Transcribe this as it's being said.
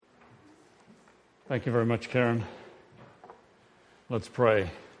Thank you very much, Karen. Let's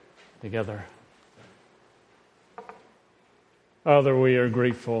pray together. Father, we are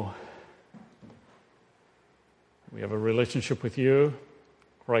grateful. We have a relationship with you.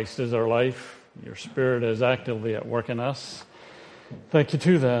 Christ is our life. Your Spirit is actively at work in us. Thank you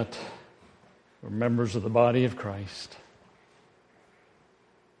to that. We're members of the body of Christ.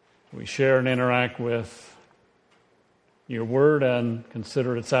 We share and interact with your word and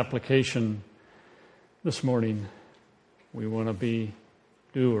consider its application this morning. We want to be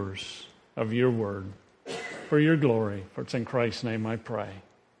doers of your word for your glory. For it's in Christ's name I pray.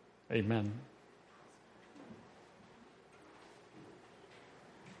 Amen.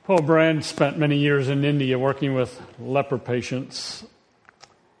 Paul Brand spent many years in India working with leper patients.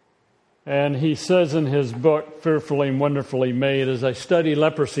 And he says in his book, Fearfully and Wonderfully Made, as I study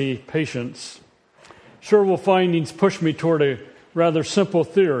leprosy patients, several findings push me toward a rather simple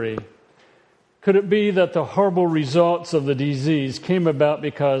theory. Could it be that the horrible results of the disease came about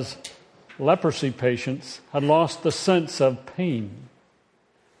because leprosy patients had lost the sense of pain?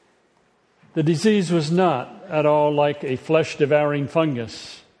 The disease was not at all like a flesh-devouring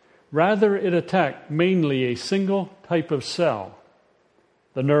fungus. Rather, it attacked mainly a single type of cell,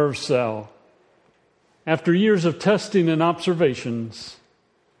 the nerve cell. After years of testing and observations,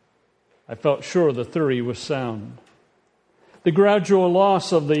 I felt sure the theory was sound. The gradual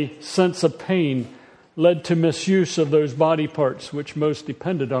loss of the sense of pain led to misuse of those body parts which most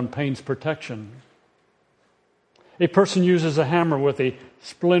depended on pain's protection. A person uses a hammer with a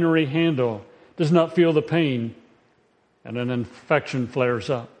splintery handle, does not feel the pain, and an infection flares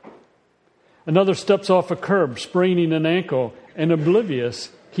up. Another steps off a curb, spraining an ankle, and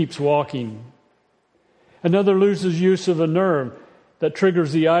oblivious keeps walking. Another loses use of a nerve that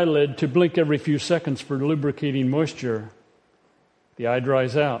triggers the eyelid to blink every few seconds for lubricating moisture. The eye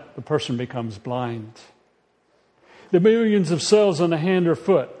dries out, the person becomes blind. The millions of cells on the hand or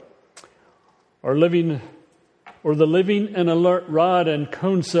foot the living and alert rod and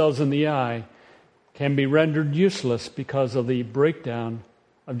cone cells in the eye can be rendered useless because of the breakdown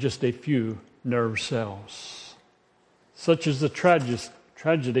of just a few nerve cells. Such is the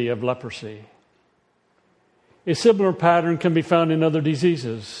tragedy of leprosy. A similar pattern can be found in other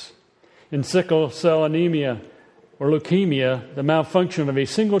diseases. In sickle cell anemia or leukemia, the malfunction of a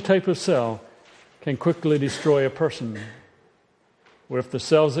single type of cell can quickly destroy a person. Or if the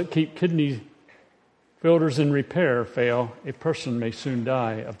cells that keep kidney filters in repair fail, a person may soon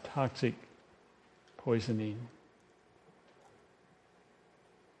die of toxic poisoning.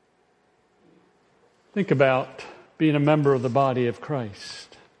 Think about being a member of the body of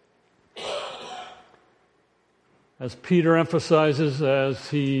Christ. As Peter emphasizes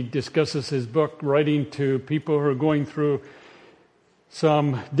as he discusses his book, writing to people who are going through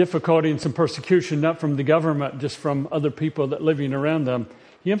some difficulty and some persecution, not from the government, just from other people that living around them,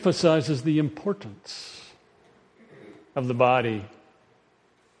 he emphasizes the importance of the body.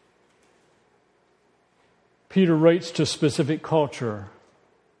 Peter writes to a specific culture.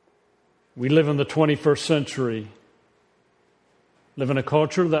 We live in the 21st century, live in a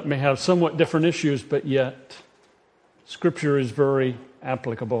culture that may have somewhat different issues, but yet Scripture is very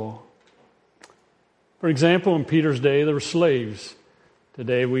applicable. For example, in Peter's day, there were slaves.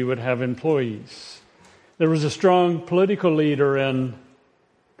 Today, we would have employees. There was a strong political leader in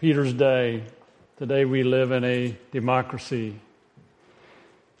Peter's day. Today, we live in a democracy.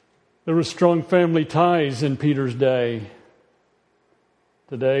 There were strong family ties in Peter's day.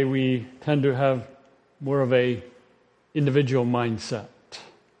 Today, we tend to have more of a individual mindset.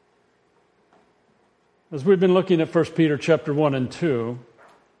 As we've been looking at 1 Peter chapter 1 and 2,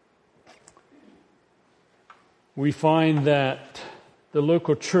 we find that the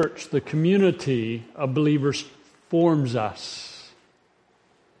local church, the community of believers, forms us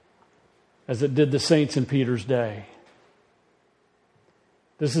as it did the saints in Peter's day.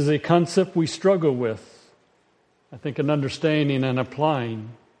 This is a concept we struggle with, I think, in understanding and applying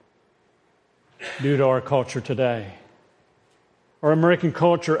due to our culture today. Our American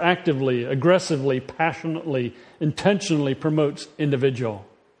culture actively, aggressively, passionately, intentionally promotes individual.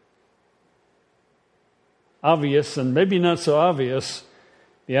 Obvious, and maybe not so obvious,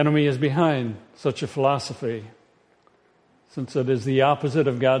 the enemy is behind such a philosophy, since it is the opposite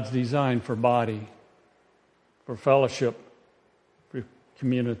of God's design for body, for fellowship, for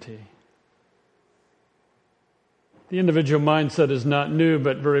community. The individual mindset is not new,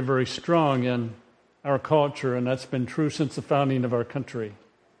 but very, very strong in our culture, and that's been true since the founding of our country.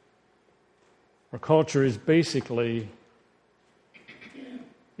 Our culture is basically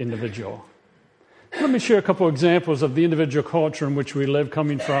individual. Let me share a couple examples of the individual culture in which we live,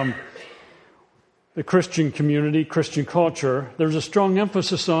 coming from the Christian community, Christian culture, there's a strong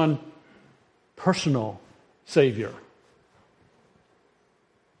emphasis on personal Savior.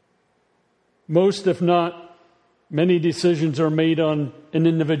 Most, if not many, decisions are made on an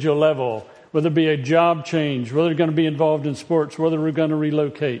individual level, whether it be a job change, whether you're going to be involved in sports, whether we're going to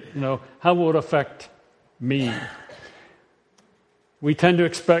relocate. How will it affect me? We tend to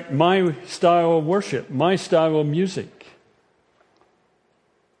expect my style of worship, my style of music.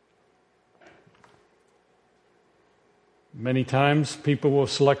 Many times people will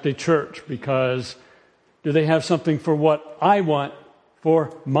select a church because do they have something for what I want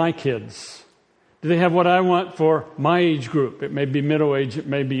for my kids? Do they have what I want for my age group? It may be middle age, it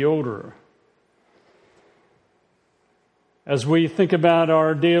may be older. As we think about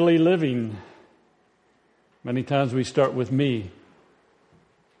our daily living, many times we start with me,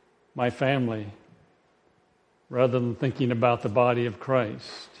 my family, rather than thinking about the body of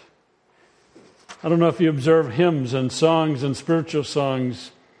Christ. I don't know if you observe hymns and songs and spiritual songs.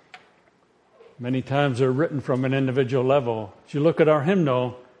 Many times they're written from an individual level. If you look at our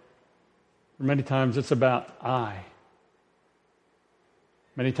hymnal, many times it's about I.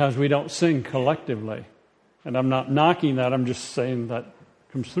 Many times we don't sing collectively. And I'm not knocking that, I'm just saying that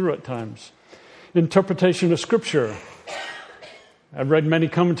comes through at times. Interpretation of Scripture. I've read many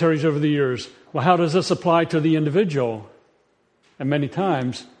commentaries over the years. Well, how does this apply to the individual? And many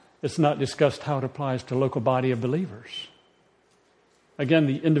times it's not discussed how it applies to local body of believers. Again,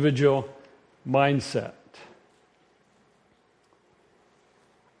 the individual mindset.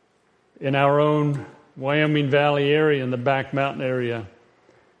 In our own Wyoming Valley area, in the Back Mountain area,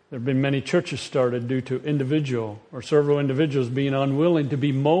 there have been many churches started due to individual or several individuals being unwilling to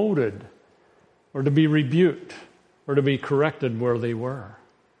be molded or to be rebuked or to be corrected where they were.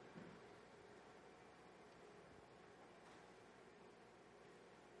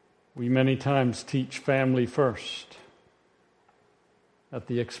 We many times teach family first at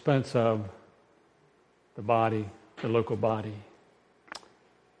the expense of the body, the local body.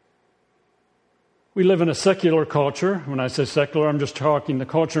 We live in a secular culture. When I say secular, I'm just talking the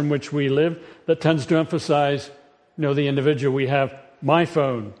culture in which we live that tends to emphasize, the individual. We have my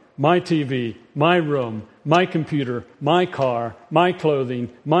phone, my TV, my room, my computer, my car, my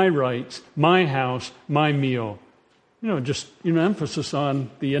clothing, my rights, my house, my meal. Emphasis on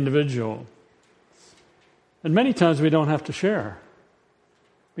the individual. And many times we don't have to share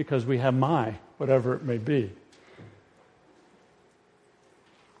because we have my, whatever it may be.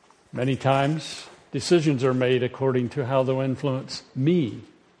 Many times decisions are made according to how they'll influence me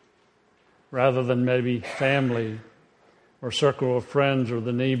rather than maybe family or circle of friends or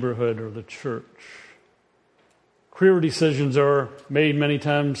the neighborhood or the church. Career decisions are made many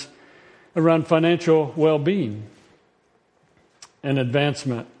times around financial well-being and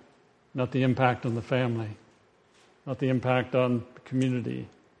advancement, not the impact on the family, not the impact on the community.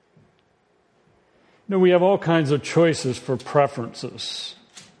 We have all kinds of choices for preferences.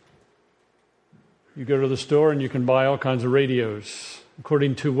 You go to the store and you can buy all kinds of radios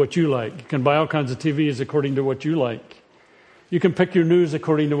according to what you like. You can buy all kinds of TVs according to what you like. You can pick your news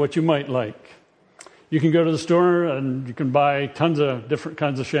according to what you might like. You can go to the store and you can buy tons of different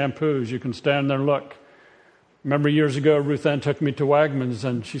kinds of shampoos. You can stand there and look. Remember years ago, Ruth Ann took me to Wegmans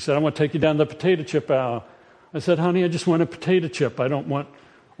and she said, I want to take you down the potato chip aisle. I said, honey, I just want a potato chip. I don't want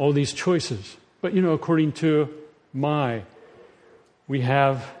all these choices. But, according to we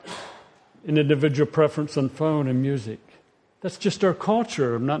have an individual preference on phone and music. That's just our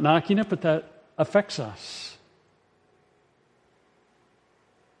culture. I'm not knocking it, but that affects us.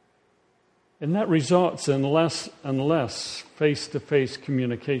 And that results in less and less face-to-face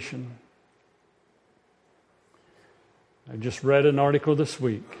communication. I just read an article this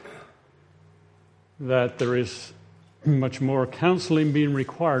week that there is much more counseling being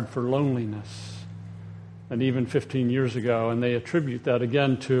required for loneliness than even 15 years ago, and they attribute that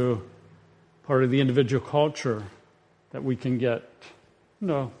again to part of the individual culture that we can get,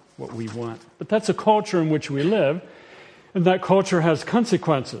 what we want. But that's a culture in which we live, and that culture has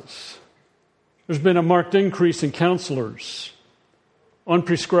consequences. There's been a marked increase in counselors,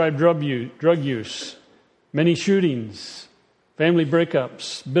 unprescribed drug use, many shootings, family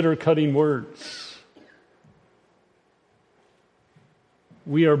breakups, bitter cutting words.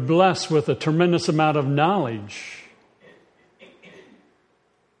 We are blessed with a tremendous amount of knowledge,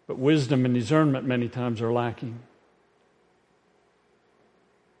 but wisdom and discernment many times are lacking.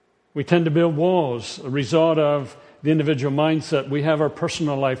 We tend to build walls, a result of the individual mindset. We have our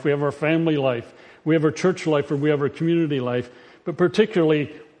personal life, we have our family life, we have our church life, or we have our community life, but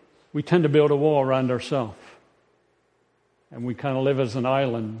particularly we tend to build a wall around ourselves. And we kind of live as an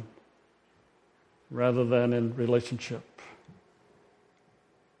island. rather than in relationship.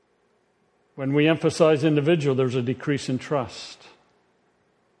 When we emphasize individual, there's a decrease in trust.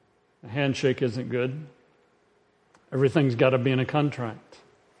 A handshake isn't good. Everything's got to be in a contract.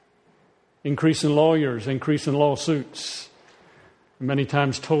 Increase in lawyers, increase in lawsuits. Many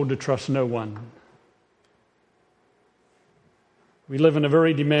times told to trust no one. We live in a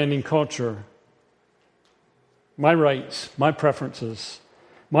very demanding culture. My rights, my preferences,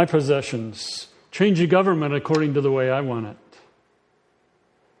 my possessions. Change the government according to the way I want it.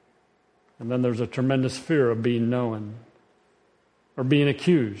 And then there's a tremendous fear of being known or being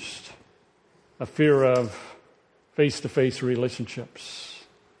accused. A fear of face-to-face relationships.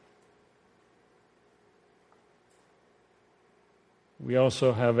 We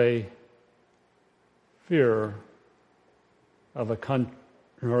also have a fear of a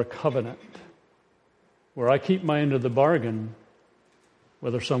covenant where I keep my end of the bargain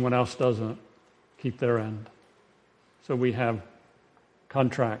whether someone else doesn't keep their end. So we have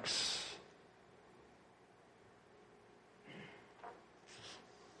contracts.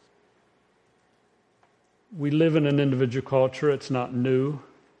 We live in an individual culture. It's not new.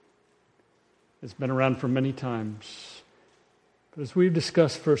 It's been around for many times. But as we've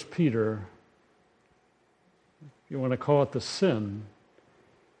discussed 1 Peter, if you want to call it the sin,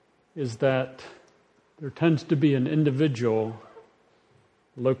 is that there tends to be an individual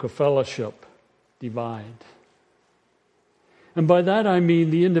local fellowship divide. And by that I mean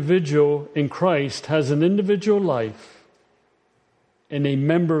the individual in Christ has an individual life and a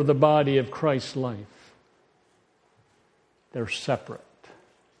member of the body of Christ's life. They're separate.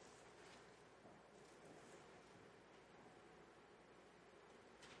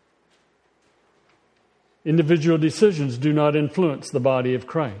 Individual decisions do not influence the body of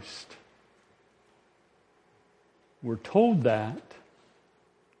Christ. We're told that,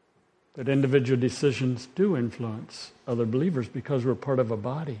 but individual decisions do influence other believers because we're part of a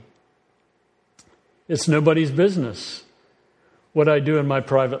body. It's nobody's business what I do in my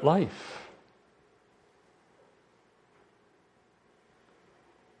private life.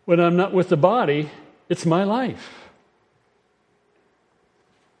 When I'm not with the body, it's my life.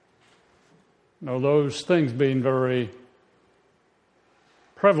 Now, those things being very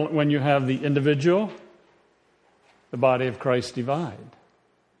prevalent when you have the individual, the body of Christ divide.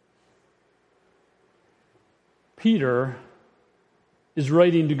 Peter is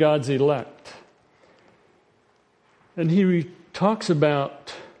writing to God's elect, and he talks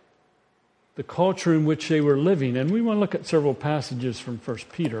about the culture in which they were living. And we want to look at several passages from 1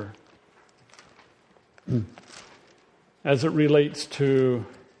 Peter as it relates to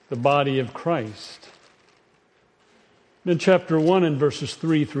the body of Christ. In chapter 1 and verses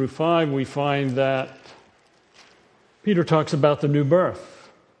 3 through 5, we find that Peter talks about the new birth.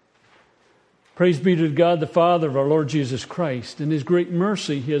 Praise be to God, the Father of our Lord Jesus Christ. In His great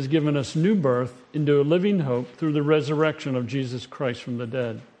mercy, He has given us new birth into a living hope through the resurrection of Jesus Christ from the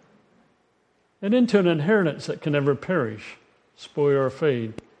dead, and into an inheritance that can never perish, spoil or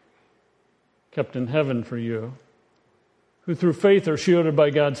fade, kept in heaven for you, who through faith are shielded by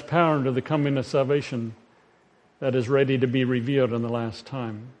God's power unto the coming of salvation that is ready to be revealed in the last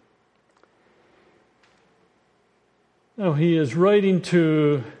time. Now, he is writing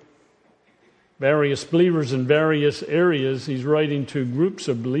to various believers in various areas. He's writing to groups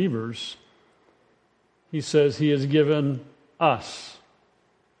of believers. He says he has given us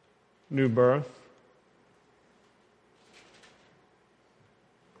new birth,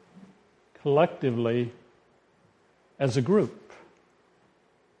 collectively as a group.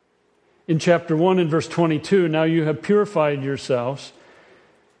 In chapter 1 and verse 22, now you have purified yourselves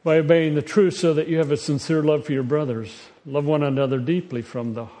by obeying the truth so that you have a sincere love for your brothers. Love one another deeply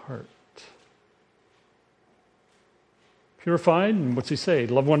from the heart. Purified, and what's he say?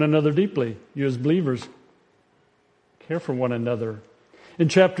 Love one another deeply. You as believers, care for one another. In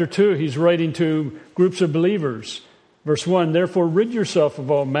chapter 2, he's writing to groups of believers. Verse 1, therefore rid yourself of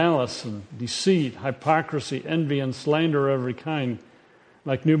all malice and deceit, hypocrisy, envy, and slander of every kind.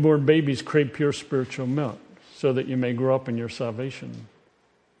 Like newborn babies, crave pure spiritual milk, so that you may grow up in your salvation,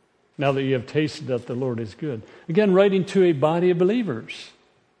 now that you have tasted that the Lord is good. Again, writing to a body of believers.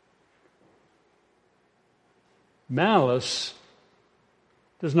 Malice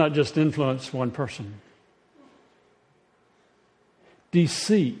does not just influence one person.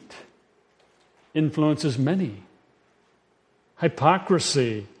 Deceit influences many.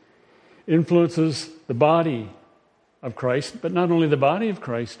 Hypocrisy influences the body of Christ, but not only the body of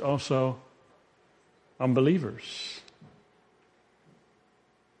Christ, also unbelievers.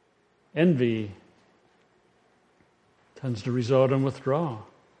 Envy tends to result in withdrawal.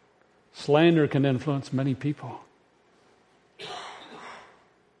 Slander can influence many people.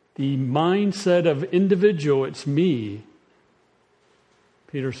 The mindset of individual, it's me.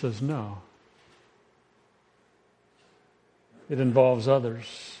 Peter says no. It involves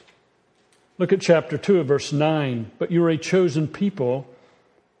others. Look at chapter 2, verse 9. But you are a chosen people,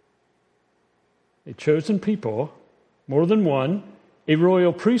 more than one, a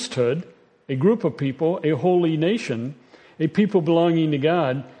royal priesthood, a group of people, a holy nation, a people belonging to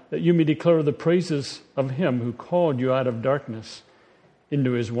God, that you may declare the praises of him who called you out of darkness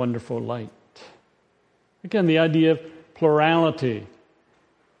into his wonderful light. Again, the idea of plurality.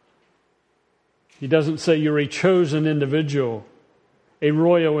 He doesn't say you're a chosen individual, a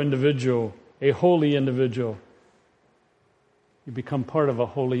royal individual, a holy individual. You become part of a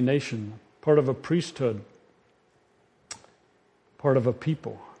holy nation, part of a priesthood, part of a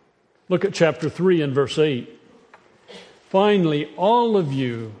people. Look at chapter 3 and verse 8. Finally, all of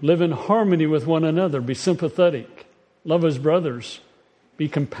you live in harmony with one another. Be sympathetic. Love as brothers. Be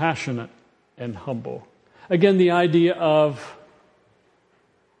compassionate and humble. Again, the idea of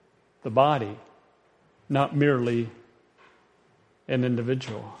the body, not merely an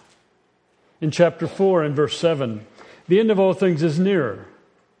individual. In chapter 4 and verse 7, the end of all things is nearer.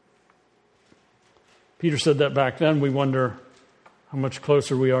 Peter said that back then. We wonder how much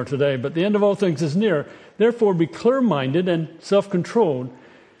closer we are today. But the end of all things is near. Therefore, be clear-minded and self-controlled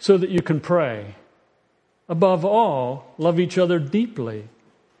so that you can pray. Above all, love each other deeply,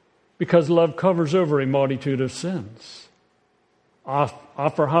 because love covers over a multitude of sins.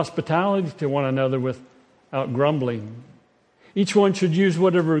 Offer hospitality to one another without grumbling. Each one should use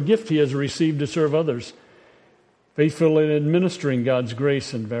whatever gift he has received to serve others, faithful in administering God's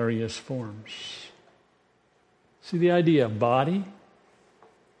grace in various forms. See the idea of body?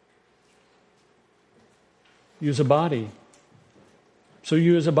 Use a body. So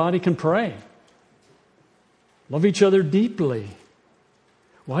you as a body can pray. Love each other deeply.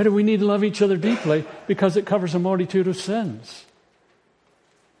 Why do we need to love each other deeply? Because it covers a multitude of sins.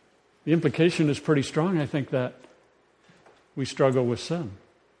 The implication is pretty strong, I think, that we struggle with sin.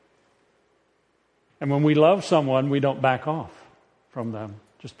 And when we love someone, we don't back off from them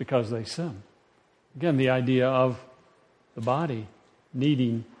just because they sin. Again, the idea of the body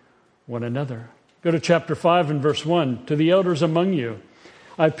needing one another. Go to chapter 5 and verse 1. To the elders among you,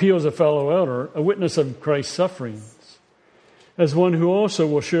 I appeal as a fellow elder, a witness of Christ's sufferings, as one who also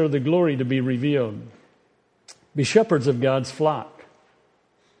will share the glory to be revealed. Be shepherds of God's flock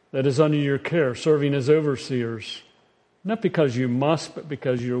that is under your care, serving as overseers, not because you must, but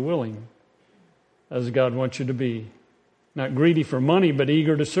because you're willing, as God wants you to be. Not greedy for money, but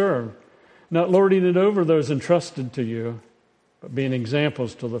eager to serve. Not lording it over those entrusted to you, but being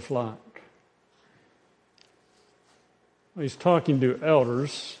examples to the flock. He's talking to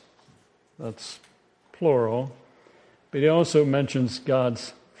elders, that's plural, but he also mentions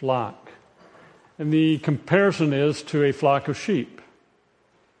God's flock. And the comparison is to a flock of sheep.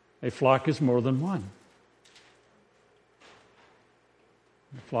 A flock is more than one.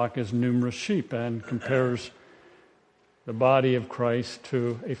 A flock is numerous sheep, and compares the body of Christ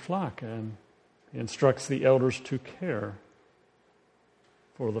to a flock, and he instructs the elders to care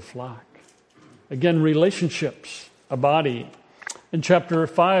for the flock. Again, relationships, a body. In chapter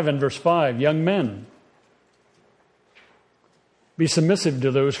 5 and verse 5, young men, be submissive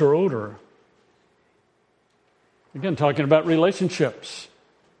to those who are older. Again, talking about relationships.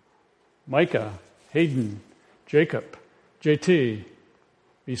 Micah, Hayden, Jacob, JT,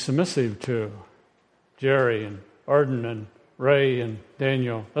 be submissive to Jerry and Arden and Ray and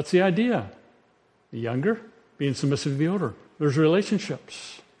Daniel. That's the idea. The younger being submissive to the older. There's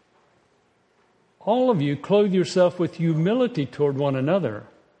relationships. All of you clothe yourself with humility toward one another,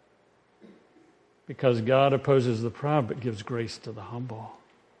 because God opposes the proud but gives grace to the humble.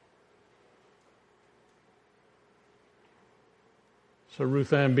 So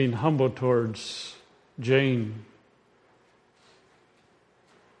Ruth Ann being humble towards Jane.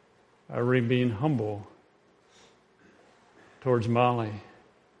 Irene being humble towards Molly.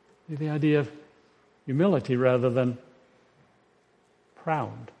 The idea of humility rather than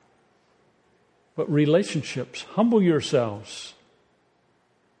proud. But relationships, humble yourselves.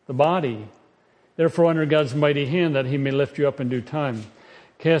 The body, therefore under God's mighty hand, that he may lift you up in due time.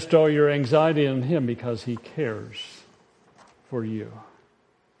 Cast all your anxiety on him, because he cares for you.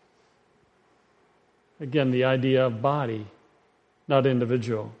 Again, the idea of body, not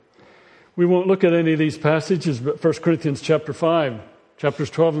individual. We won't look at any of these passages, but 1 Corinthians chapter 5, chapters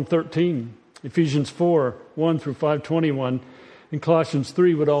 12 and 13, Ephesians 4, 1 through 5:21, and Colossians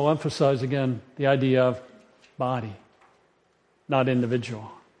 3 would all emphasize again the idea of body, not individual.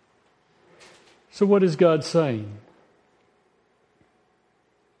 So what is God saying?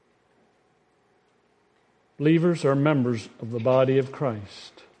 Believers are members of the body of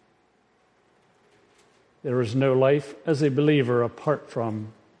Christ. There is no life as a believer apart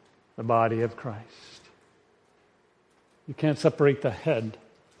from the body of Christ. You can't separate the head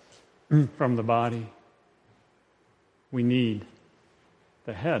from the body. We need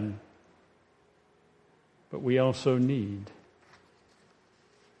the head, but we also need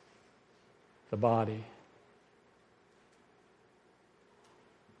the body.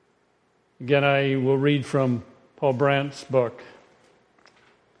 Again, I will read from Paul Brandt's book.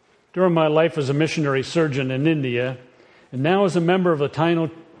 During my life as a missionary surgeon in India, and now as a member of a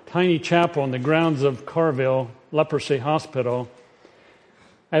tiny chapel on the grounds of Carville Leprosy Hospital,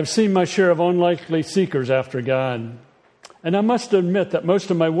 I have seen my share of unlikely seekers after God. And I must admit that most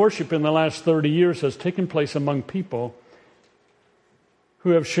of my worship in the last 30 years has taken place among people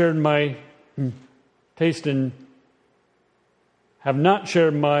who have shared my taste in, have not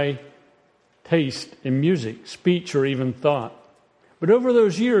shared my taste in music, speech, or even thought. But over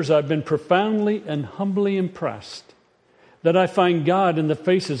those years, I've been profoundly and humbly impressed that I find God in the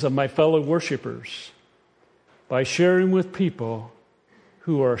faces of my fellow worshipers by sharing with people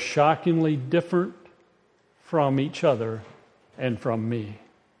who are shockingly different from each other and from me.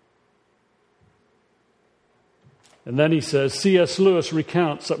 And then he says, C.S. Lewis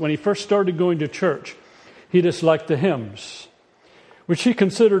recounts that when he first started going to church, he disliked the hymns, which he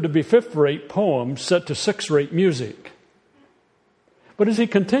considered to be fifth-rate poems set to sixth-rate music. But as he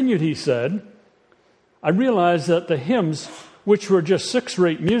continued, he said, I realized that the hymns, which were just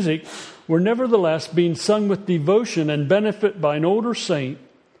sixth-rate music, were nevertheless being sung with devotion and benefit by an older saint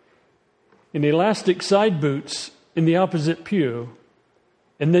in elastic side boots in the opposite pew,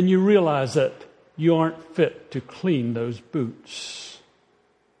 and then you realize that you aren't fit to clean those boots.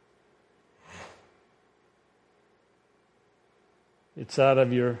 It's out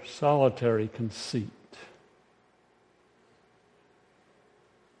of your solitary conceit.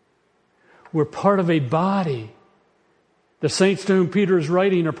 We're part of a body. The saints to whom Peter is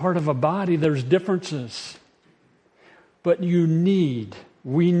writing are part of a body. There's differences. But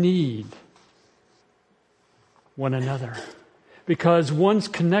we need one another. Because one's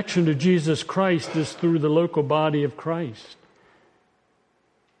connection to Jesus Christ is through the local body of Christ.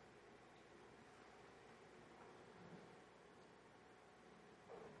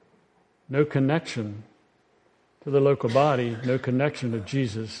 No connection to the local body, no connection to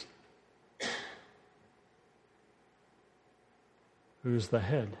Jesus, who's the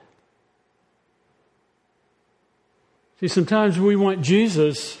head. See, sometimes we want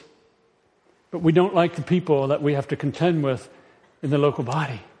Jesus, but we don't like the people that we have to contend with in the local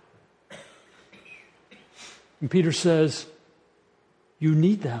body. And Peter says, you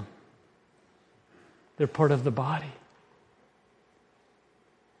need them. They're part of the body.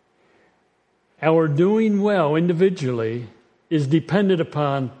 Our doing well individually is dependent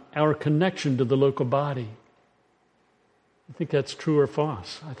upon our connection to the local body. I think that's true or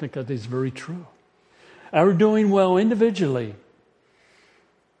false. I think that is very true. Our doing well individually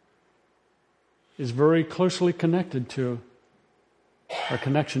is very closely connected to our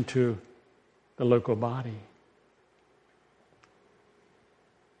connection to the local body.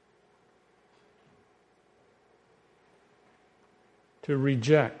 To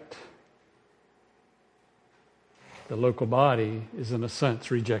reject the local body is, in a sense,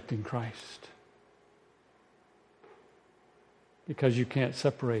 rejecting Christ. Because you can't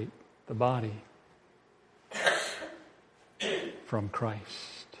separate the body from Christ.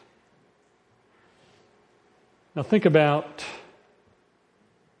 Now think about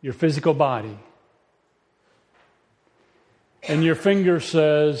your physical body. And your finger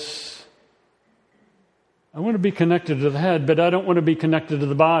says, I want to be connected to the head, but I don't want to be connected to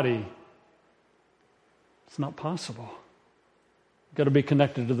the body. It's not possible. You've got to be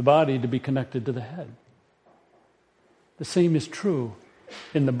connected to the body to be connected to the head. The same is true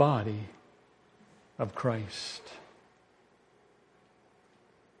in the body of Christ.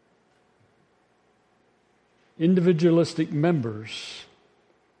 Individualistic members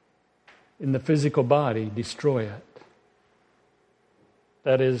in the physical body destroy it.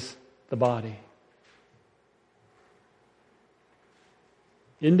 That is the body.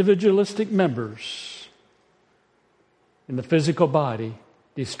 Individualistic members in the physical body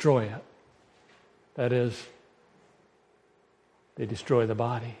destroy it. That is, they destroy the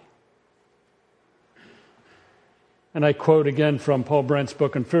body. And I quote again from Paul Brandt's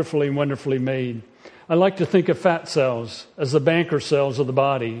book, And Fearfully and Wonderfully Made. I like to think of fat cells as the banker cells of the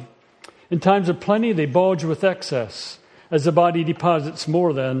body. In times of plenty, they bulge with excess as the body deposits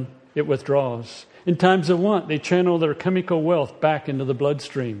more than it withdraws. In times of want, they channel their chemical wealth back into the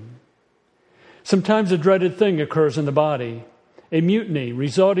bloodstream. Sometimes a dreaded thing occurs in the body, a mutiny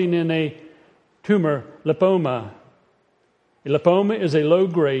resulting in a tumor lipoma. A lipoma is a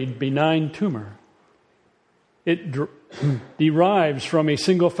low-grade benign tumor. It derives from a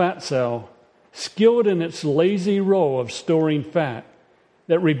single fat cell, skilled in its lazy role of storing fat,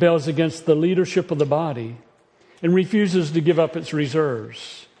 that rebels against the leadership of the body and refuses to give up its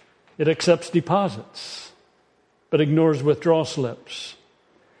reserves. It accepts deposits, but ignores withdrawal slips.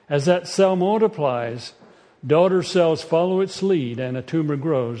 As that cell multiplies, daughter cells follow its lead, and a tumor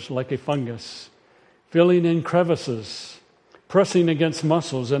grows like a fungus, filling in crevices, pressing against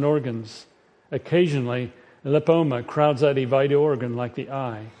muscles and organs. Occasionally, a lipoma crowds out a vital organ like the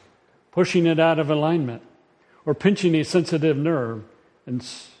eye, pushing it out of alignment, or pinching a sensitive nerve, and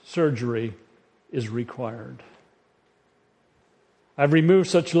surgery is required. I've removed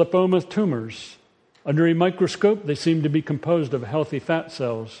such lipoma tumors. Under a microscope, they seem to be composed of healthy fat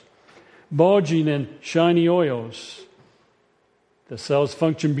cells, bulging in shiny oils. The cells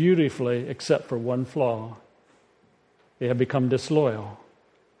function beautifully except for one flaw. They have become disloyal.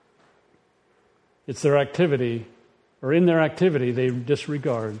 It's their activity, or in their activity, they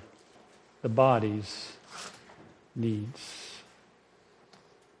disregard the body's needs.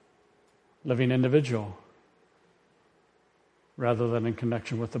 Living individual rather than in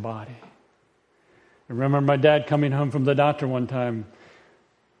connection with the body. I remember my dad coming home from the doctor one time,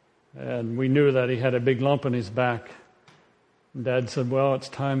 and we knew that he had a big lump in his back. And Dad said, well, it's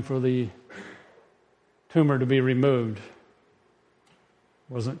time for the tumor to be removed.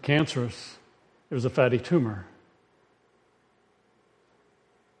 It wasn't cancerous. It was a fatty tumor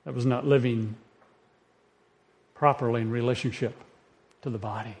that was not living properly in relationship to the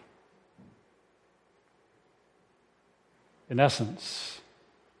body. In essence,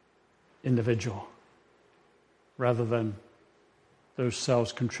 individual, rather than those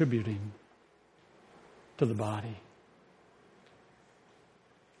cells contributing to the body.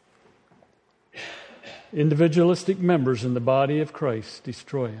 Individualistic members in the body of Christ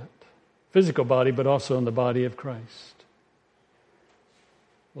destroy it. Physical body, but also in the body of Christ.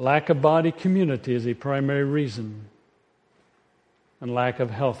 Lack of body community is a primary reason, and lack of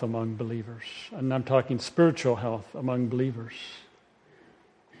health among believers. And I'm talking spiritual health among believers.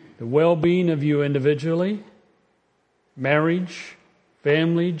 The well-being of you individually, marriage,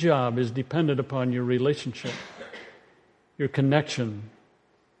 family, job is dependent upon your relationship, your connection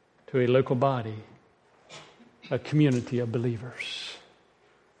to a local body, a community of believers.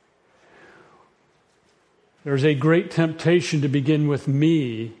 There's a great temptation to begin with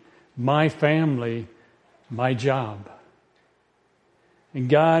me, my family, my job. And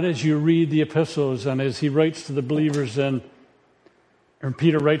God, as you read the epistles and as he writes to the believers or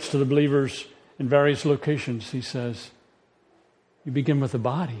Peter writes to the believers in various locations, he says, you begin with the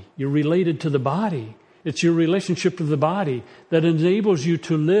body. You're related to the body. It's your relationship to the body that enables you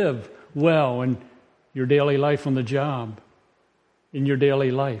to live well in your daily life on the job, in your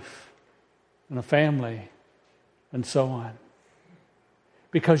daily life, in a family, and so on.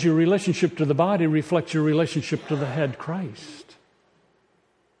 Because your relationship to the body reflects your relationship to the head, Christ.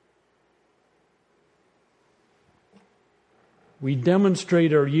 We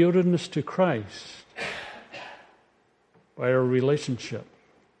demonstrate our yieldedness to Christ by our relationship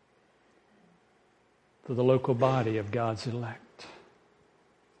to the local body of God's elect.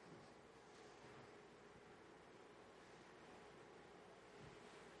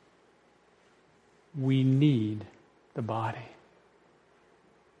 We need the body.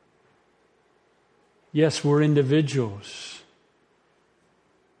 Yes, we're individuals,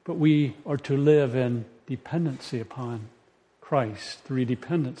 but we are to live in dependency upon Christ, through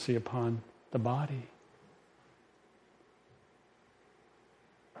dependency upon the body.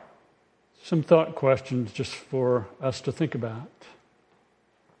 Some thought questions just for us to think about.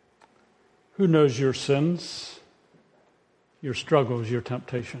 Who knows your sins, your struggles, your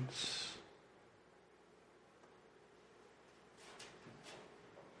temptations?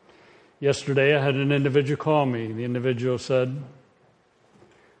 Yesterday, I had an individual call me. The individual said,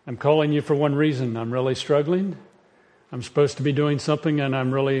 I'm calling you for one reason. I'm really struggling. I'm supposed to be doing something, and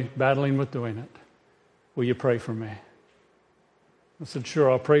I'm really battling with doing it. Will you pray for me? I said, sure,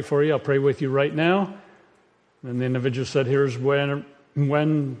 I'll pray for you. I'll pray with you right now. And the individual said, here's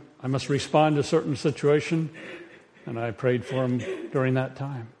when I must respond to a certain situation. And I prayed for him during that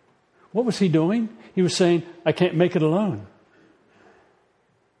time. What was he doing? He was saying, I can't make it alone.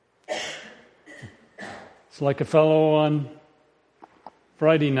 It's like a fellow on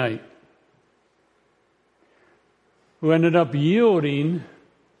Friday night who ended up yielding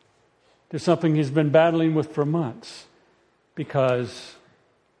to something he's been battling with for months because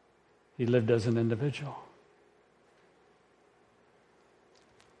he lived as an individual.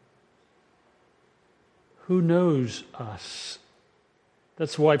 Who knows us?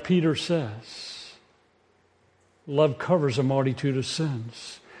 That's why Peter says, love covers a multitude of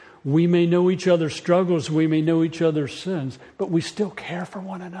sins. We may know each other's struggles, we may know each other's sins, but we still care for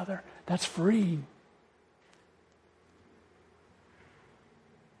one another. That's freeing.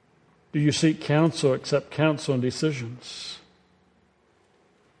 Do you seek counsel, accept counsel and decisions?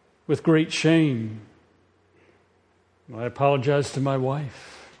 With great shame, I apologized to my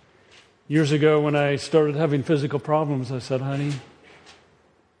wife. Years ago when I started having physical problems, I said, honey,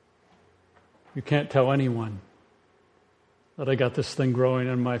 you can't tell anyone that I got this thing growing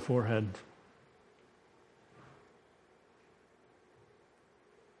in my forehead.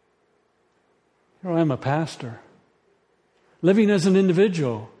 Here I am, a pastor, living as an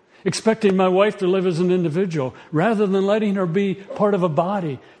individual, expecting my wife to live as an individual, rather than letting her be part of a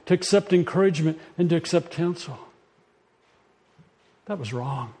body, to accept encouragement and to accept counsel. That was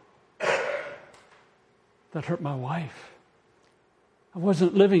wrong. That hurt my wife. I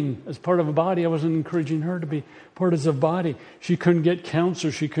wasn't living as part of a body. I wasn't encouraging her to be part of a body. She couldn't get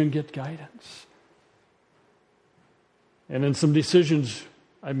counsel. She couldn't get guidance. And in some decisions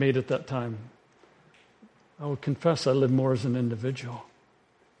I made at that time, I will confess I lived more as an individual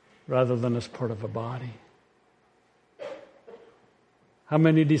rather than as part of a body. How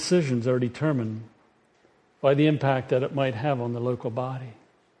many decisions are determined by the impact that it might have on the local body?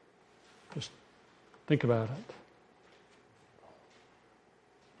 Just think about it.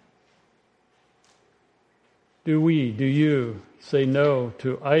 Do you say no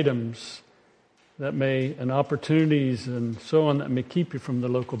to items that may, and opportunities and so on that may keep you from the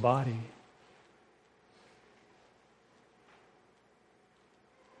local body?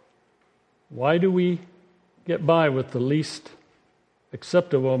 Why do we get by with the least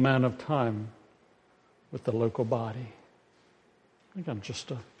acceptable amount of time with the local body? I think I'm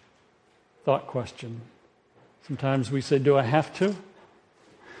just a thought question. Sometimes we say, do I have to?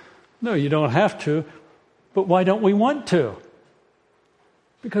 No, you don't have to. But why don't we want to?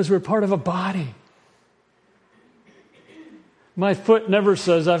 Because we're part of a body. My foot never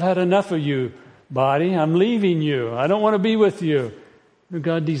says, I've had enough of you, body. I'm leaving you. I don't want to be with you.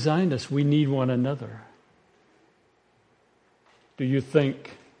 God designed us. We need one another. Do you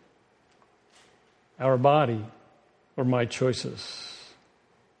think our body or my choices?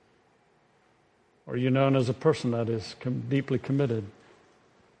 Are you known as a person that is deeply committed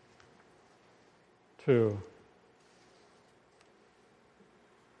to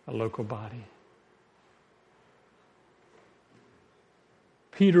a local body?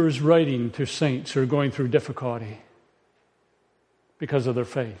 Peter is writing to saints who are going through difficulty because of their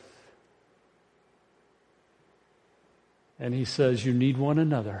faith. And he says, you need one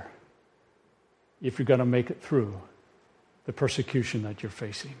another if you're going to make it through the persecution that you're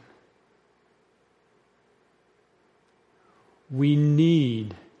facing. We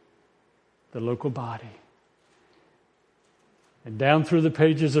need the local body. And down through the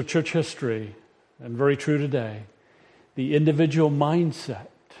pages of church history, and very true today, the individual mindset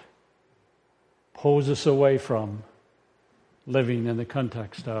pulls us away from living in the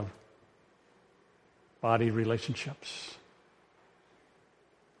context of body relationships.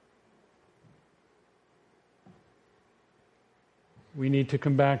 We need to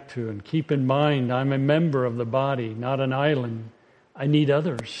come back to and keep in mind, I'm a member of the body, not an island. I need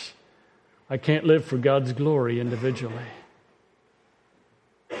others. I can't live for God's glory individually.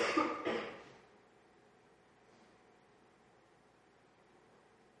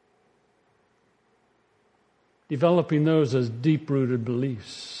 Developing those as deep-rooted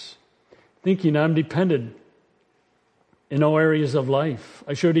beliefs. Thinking I'm dependent in all areas of life.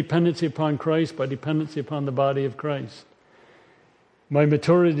 I show dependency upon Christ by dependency upon the body of Christ. My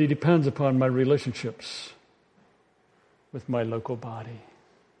maturity depends upon my relationships with my local body.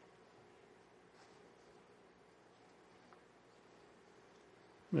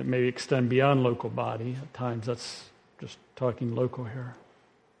 It may extend beyond local body. At times that's just talking local here.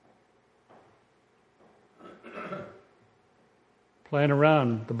 Plan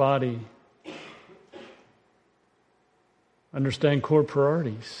around the body. Understand core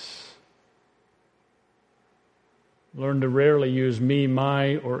priorities. Learn to rarely use me,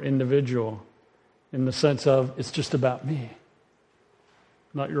 my, or individual in the sense of it's just about me.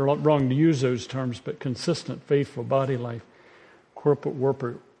 Not you're wrong to use those terms, but consistent, faithful body life,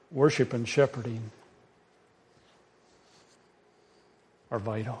 corporate worship and shepherding are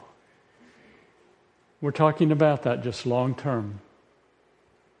vital. We're talking about that just long term.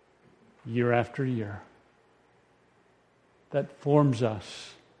 year after year, that forms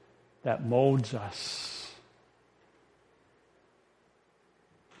us, that molds us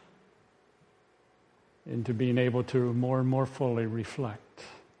into being able to more and more fully reflect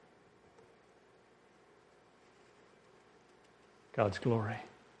God's glory.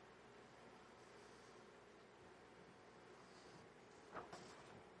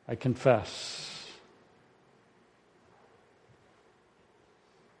 I confess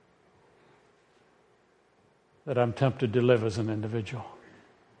that I'm tempted to live as an individual.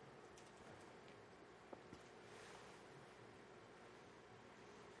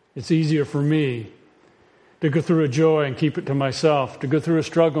 It's easier for me to go through a joy and keep it to myself, to go through a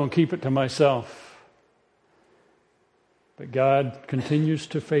struggle and keep it to myself. But God continues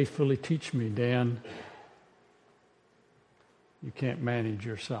to faithfully teach me, Dan, you can't manage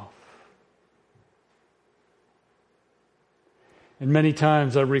yourself. And many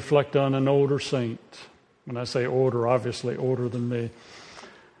times I reflect on an older saint. When I say older, obviously older than me.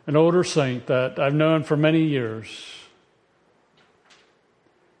 An older saint that I've known for many years.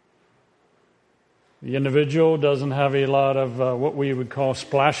 The individual doesn't have a lot of what we would call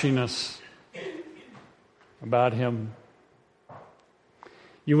splashiness about him.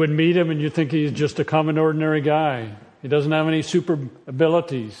 You would meet him and you think he's just a common, ordinary guy. He doesn't have any super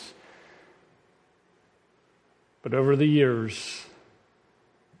abilities. But over the years,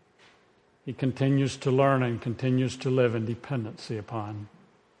 he continues to learn and continues to live in dependency upon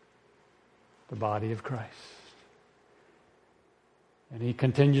the body of Christ. And he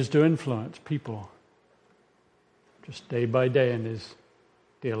continues to influence people just day by day in his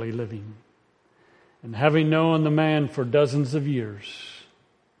daily living. And having known the man for dozens of years,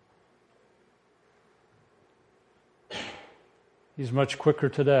 he's much quicker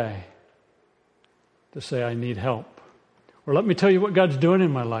today to say, I need help. Or let me tell you what God's doing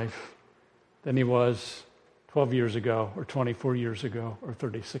in my life than he was 12 years ago, or 24 years ago, or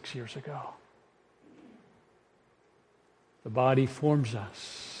 36 years ago. The body forms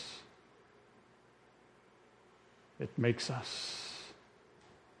us. It makes us.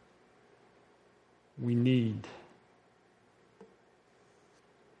 We need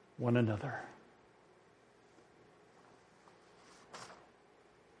one another.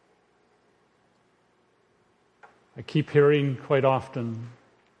 I keep hearing quite often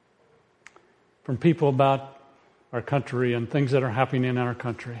from people about our country and things that are happening in our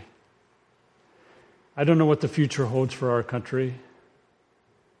country. I don't know what the future holds for our country.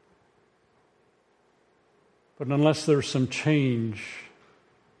 But unless there's some change,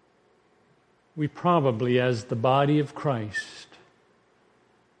 we probably, as the body of Christ,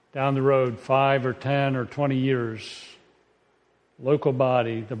 down the road 5 or 10 or 20 years, local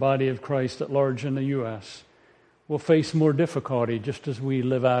body, the body of Christ at large in the U.S., will face more difficulty just as we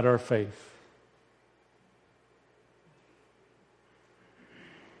live out our faith.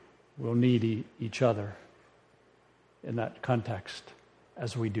 We'll need each other in that context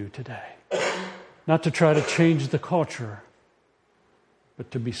as we do today. Not to try to change the culture, but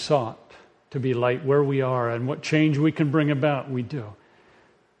to be sought, to be light where we are, and what change we can bring about, we do.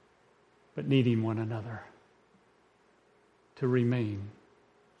 But needing one another to remain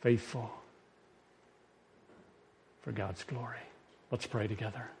faithful for God's glory. Let's pray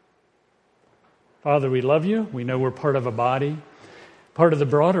together. Father, we love you. We know we're part of a body, part of the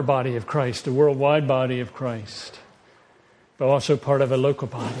broader body of Christ, the worldwide body of Christ, but also part of a local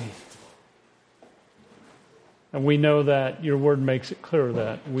body. And we know that your word makes it clear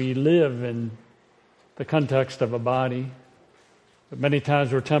that we live in the context of a body, but many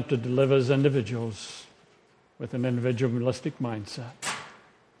times we're tempted to live as individuals with an individualistic mindset.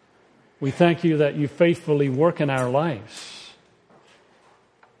 We thank you that you faithfully work in our lives,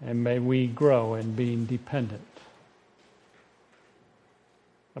 and may we grow in being dependent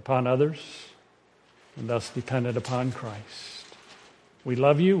upon others and thus dependent upon Christ. We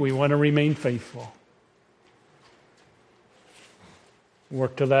love you. We want to remain faithful.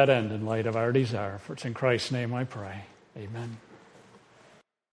 Work to that end in light of our desire. For it's in Christ's name I pray. Amen.